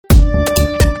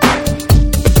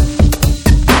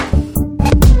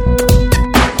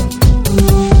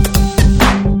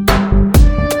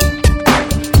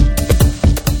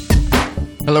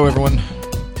Hello, everyone.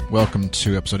 Welcome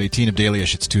to episode 18 of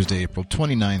Dailyish. It's Tuesday, April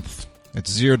 29th.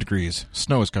 It's 0 degrees.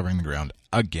 Snow is covering the ground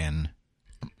again.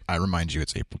 I remind you,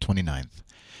 it's April 29th.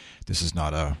 This is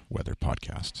not a weather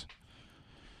podcast.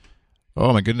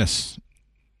 Oh, my goodness.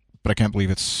 But I can't believe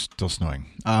it's still snowing.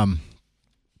 Well,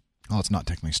 it's not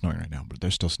technically snowing right now, but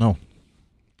there's still snow.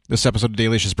 This episode of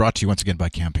Dailyish is brought to you once again by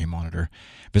Campaign Monitor.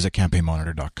 Visit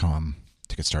campaignmonitor.com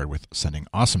to get started with sending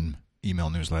awesome email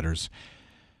newsletters.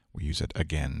 We use it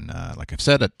again, like I've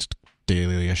said, at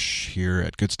Dailyish here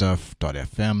at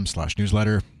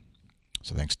goodstuff.fm/newsletter.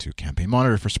 So thanks to Campaign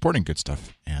Monitor for supporting Good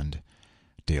Stuff and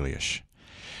Dailyish.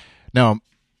 Now,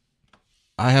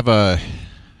 I have it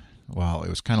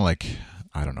was kind of like,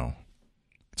 I don't know.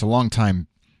 It's a long time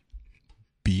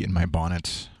bee in my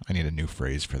bonnet. I need a new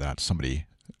phrase for that. Somebody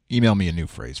email me a new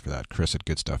phrase for that. Chris at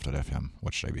goodstuff.fm.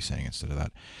 What should I be saying instead of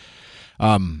that?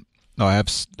 No, I have...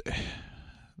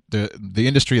 The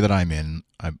industry that I'm in,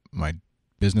 my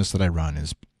business that I run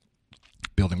is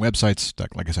building websites,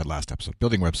 like I said last episode,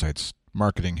 building websites,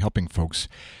 marketing, helping folks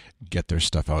get their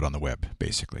stuff out on the web,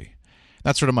 basically.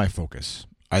 That's sort of my focus.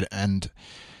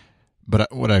 But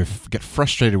what I get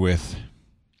frustrated with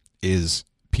is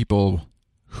people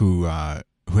who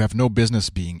have no business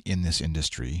being in this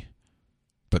industry,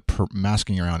 but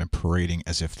masking around and parading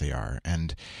as if they are.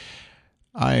 And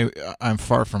I'm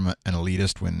far from an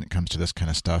elitist when it comes to this kind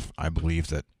of stuff. I believe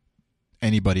that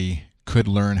anybody could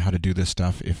learn how to do this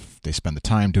stuff if they spend the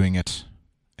time doing it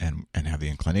and have the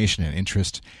inclination and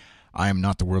interest. I am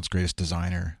not the world's greatest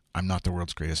designer. I'm not the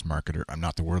world's greatest marketer. I'm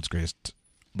not the world's greatest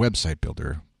website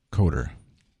builder, coder.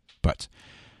 But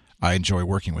I enjoy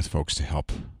working with folks to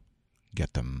help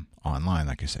get them online,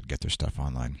 like I said, get their stuff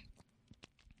online.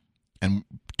 And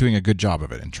doing a good job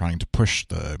of it and trying to push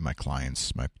my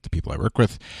clients, the people I work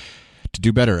with, to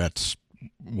do better at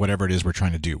whatever it is we're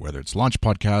trying to do, whether it's launch a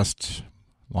podcast,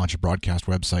 launch a broadcast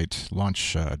website,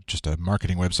 launch just a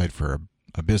marketing website for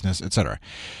a business, etc.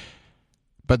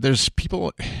 But there's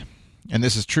people, and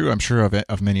this is true, I'm sure,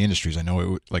 of many industries. I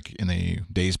know, like in the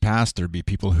days past, there'd be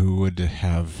people who would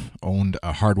have owned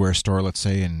a hardware store, let's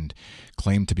say, and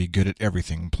claimed to be good at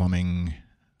everything, plumbing,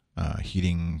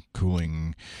 heating,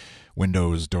 cooling,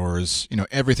 windows, doors,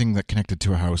 everything that connected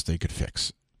to a house they could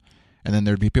fix. And then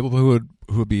there'd be people who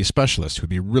would be specialists, who would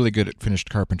be really good at finished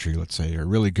carpentry, let's say, or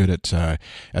really good at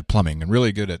plumbing, and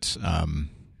really good at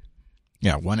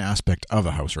one aspect of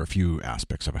a house or a few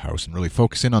aspects of a house, and really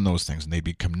focus in on those things. And they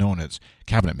become known as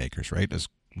cabinet makers, right? As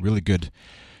really good.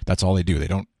 That's all they do.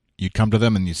 You'd come to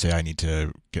them and you'd say, I need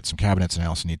to get some cabinets, and I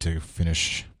also need to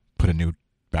put a new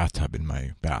bathtub in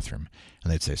my bathroom.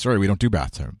 And they'd say, sorry, we don't do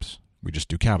bathtubs. We just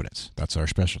do cabinets. That's our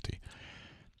specialty.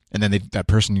 And then that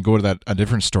person would go to a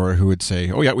different store who would say,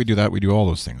 oh yeah, we do that. We do all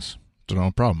those things. So no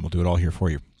problem. We'll do it all here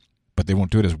for you. But they won't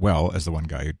do it as well as the one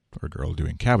guy or girl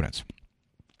doing cabinets.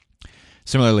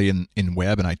 Similarly, in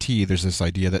web and IT, there's this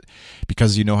idea that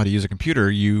because you know how to use a computer,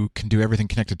 you can do everything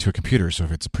connected to a computer. So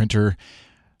if it's a printer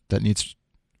that needs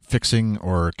fixing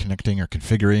or connecting or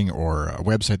configuring, or a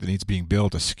website that needs being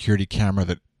built, a security camera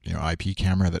IP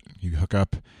camera that you hook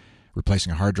up,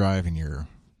 replacing a hard drive in your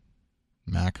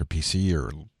Mac or PC or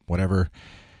whatever,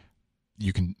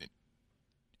 you can,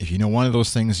 if you know one of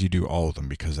those things, you do all of them,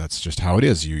 because that's just how it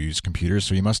is. You use computers,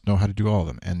 so you must know how to do all of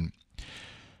them. And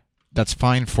that's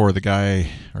fine for the guy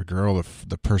or girl,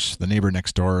 the neighbor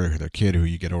next door, or the kid who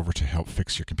you get over to help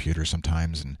fix your computer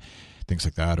sometimes and things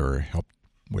like that, or help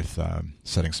with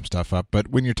setting some stuff up. But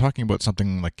when you're talking about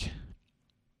something like,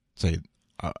 say,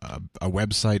 a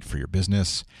website for your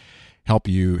business,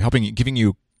 giving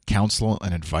you counsel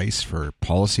and advice for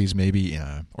policies maybe in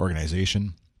an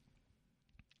organization,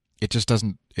 it just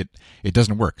doesn't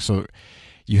work. So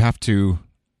you have to,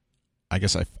 I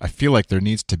guess I feel like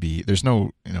there's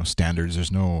no standards,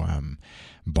 there's no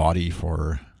body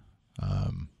for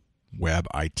web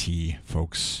IT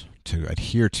folks to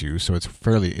adhere to. So it's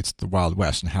the Wild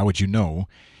West. And how would you know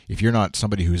if you're not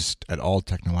somebody who's at all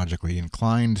technologically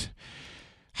inclined?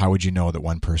 How would you know that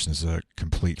one person is a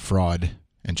complete fraud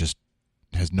and just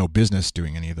has no business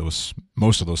doing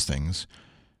most of those things,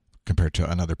 compared to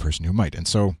another person who might? And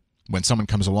so when someone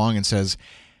comes along and says,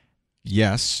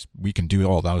 yes, we can do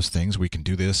all those things, we can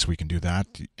do this, we can do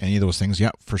that, any of those things,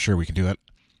 yeah, for sure we can do that.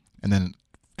 And then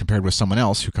compared with someone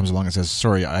else who comes along and says,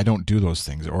 sorry, I don't do those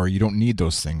things, or you don't need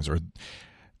those things, or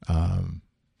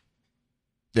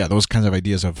those kinds of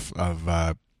ideas of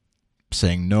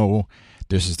saying, no,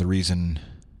 this is the reason,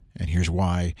 and here's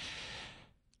why.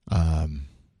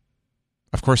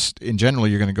 Of course, in general,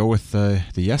 you're going to go with the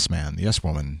yes man, the yes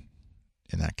woman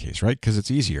in that case, right? Because it's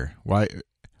easier. Why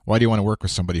do you want to work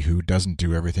with somebody who doesn't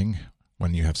do everything?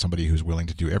 when you have somebody who's willing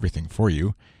to do everything for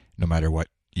you, no matter what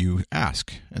you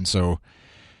ask. And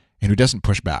who doesn't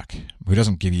push back, who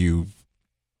doesn't give you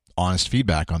honest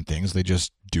feedback on things. They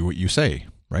just do what you say,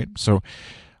 right? So,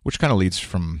 which kind of leads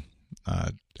from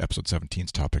episode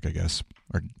 17's topic, I guess,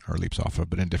 or leaps off of,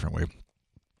 but in a different way.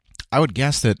 I would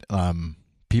guess that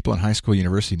people in high school,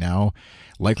 university now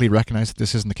likely recognize that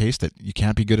this isn't the case, that you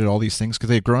can't be good at all these things because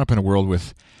they've grown up in a world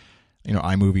with,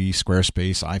 iMovie,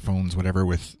 Squarespace, iPhones, whatever,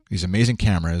 with these amazing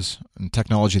cameras and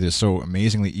technology that is so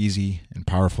amazingly easy and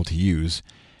powerful to use,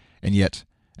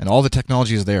 and all the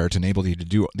technology is there to enable you to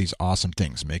do these awesome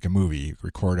things, make a movie,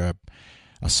 record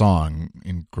a song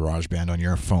in GarageBand on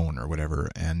your phone or whatever,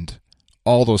 and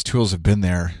all those tools have been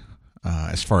there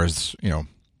as far as,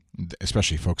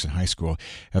 especially folks in high school,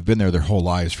 have been there their whole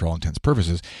lives for all intents and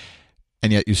purposes,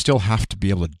 and yet you still have to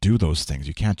be able to do those things.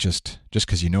 You can't just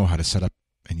because you know how to set up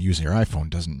and use your iPhone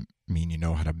doesn't mean you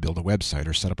know how to build a website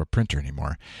or set up a printer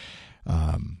anymore.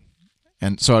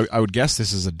 And so I would guess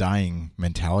this is a dying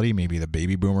mentality, maybe the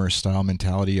baby boomer style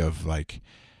mentality of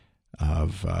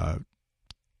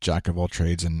jack of all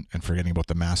trades and forgetting about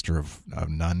the master of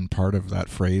none part of that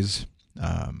phrase.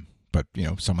 But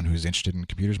someone who's interested in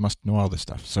computers must know all this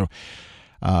stuff. So,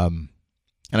 and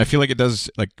I feel like it does.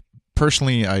 Like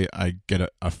personally, I get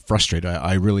frustrated.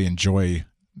 I really enjoy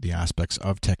the aspects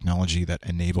of technology that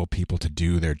enable people to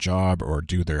do their job or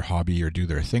do their hobby or do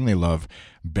their thing they love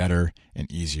better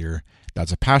and easier.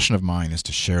 That's a passion of mine, is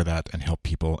to share that and help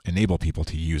people, enable people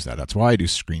to use that. That's why I do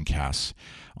screencasts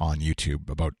on YouTube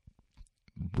about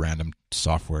random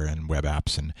software and web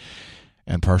apps,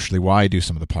 and partially why I do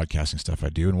some of the podcasting stuff I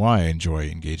do, and why I enjoy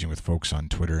engaging with folks on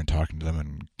Twitter and talking to them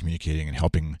and communicating and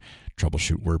helping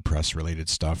troubleshoot WordPress related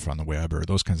stuff on the web or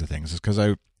those kinds of things, is because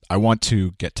I want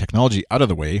to get technology out of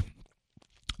the way,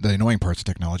 the annoying parts of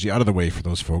technology out of the way for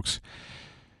those folks,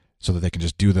 so that they can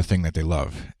just do the thing that they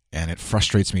love. And it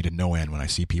frustrates me to no end when I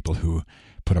see people who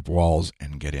put up walls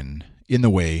and get in the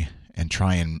way and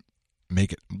try and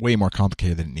make it way more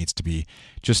complicated than it needs to be,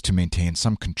 just to maintain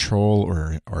some control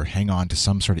or hang on to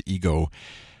some sort of ego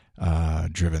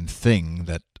driven thing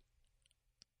that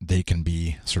they can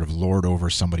be sort of lord over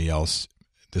somebody else.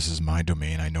 This is my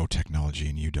domain. I know technology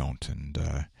and you don't, and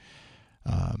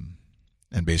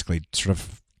basically sort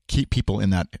of keep people in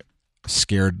that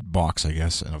scared box, I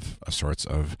guess, of sorts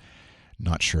of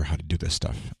not sure how to do this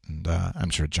stuff. And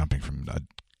I'm sort of jumping from a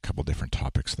couple different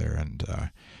topics there, and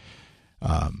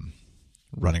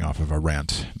running off of a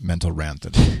mental rant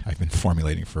that I've been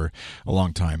formulating for a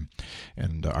long time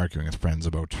and arguing with friends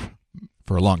about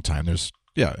for a long time. And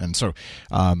so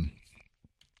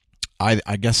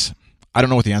I guess I don't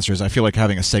know what the answer is. I feel like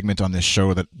having a segment on this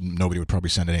show that nobody would probably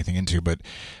send anything into, but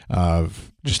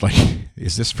just like,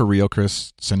 is this for real,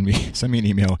 Chris? Send me an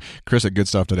email,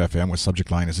 chris@goodstuff.fm with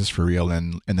subject line, is this for real?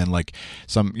 And then like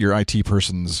your IT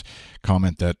person's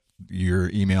comment that your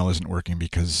email isn't working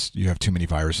because you have too many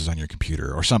viruses on your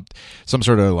computer, or some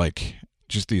sort of like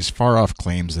just these far off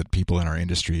claims that people in our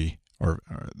industry or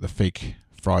the fake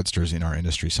fraudsters in our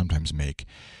industry sometimes make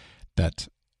that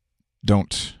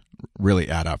don't really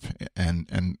add up, and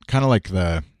kind of like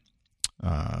like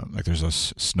there's a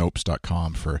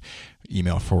Snopes.com for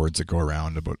email forwards that go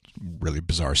around about really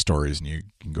bizarre stories, and you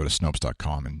can go to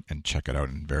Snopes.com and check it out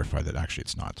and verify that actually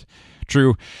it's not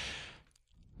true.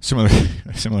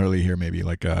 Similarly here, maybe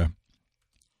like an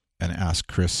Ask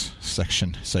Chris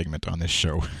segment on this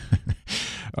show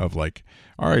of like,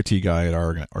 our IT guy at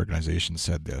our organization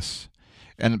said this.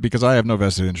 And because I have no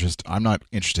vested interest, I'm not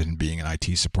interested in being an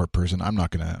IT support person. I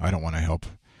don't want to help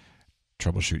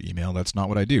troubleshoot email. That's not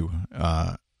what I do.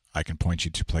 I can point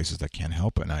you to places that can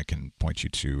help, and I can point you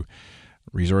to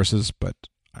resources,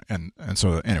 and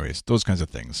so anyways, those kinds of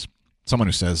things. Someone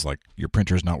who says like your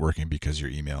printer is not working because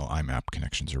your email IMAP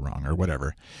connections are wrong or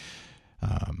whatever.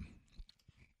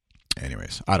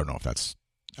 Anyways, I don't know if that's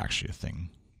actually a thing.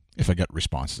 If I get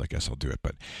responses, I guess I'll do it.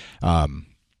 But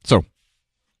so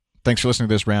thanks for listening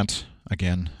to this rant.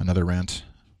 Again, another rant.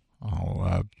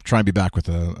 I'll try and be back with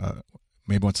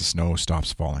maybe once the snow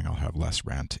stops falling, I'll have less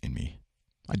rant in me.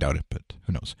 I doubt it, but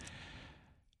who knows.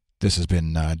 This has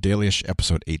been Dailyish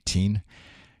episode 18.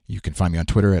 You can find me on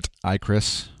Twitter at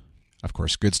iChris. Of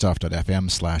course,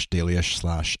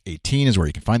 goodstuff.fm/dailyish/18 is where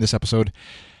you can find this episode.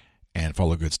 And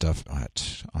follow Good Stuff on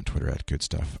Twitter at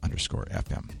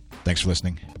goodstuff_FM. Thanks for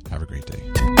listening. Have a great day.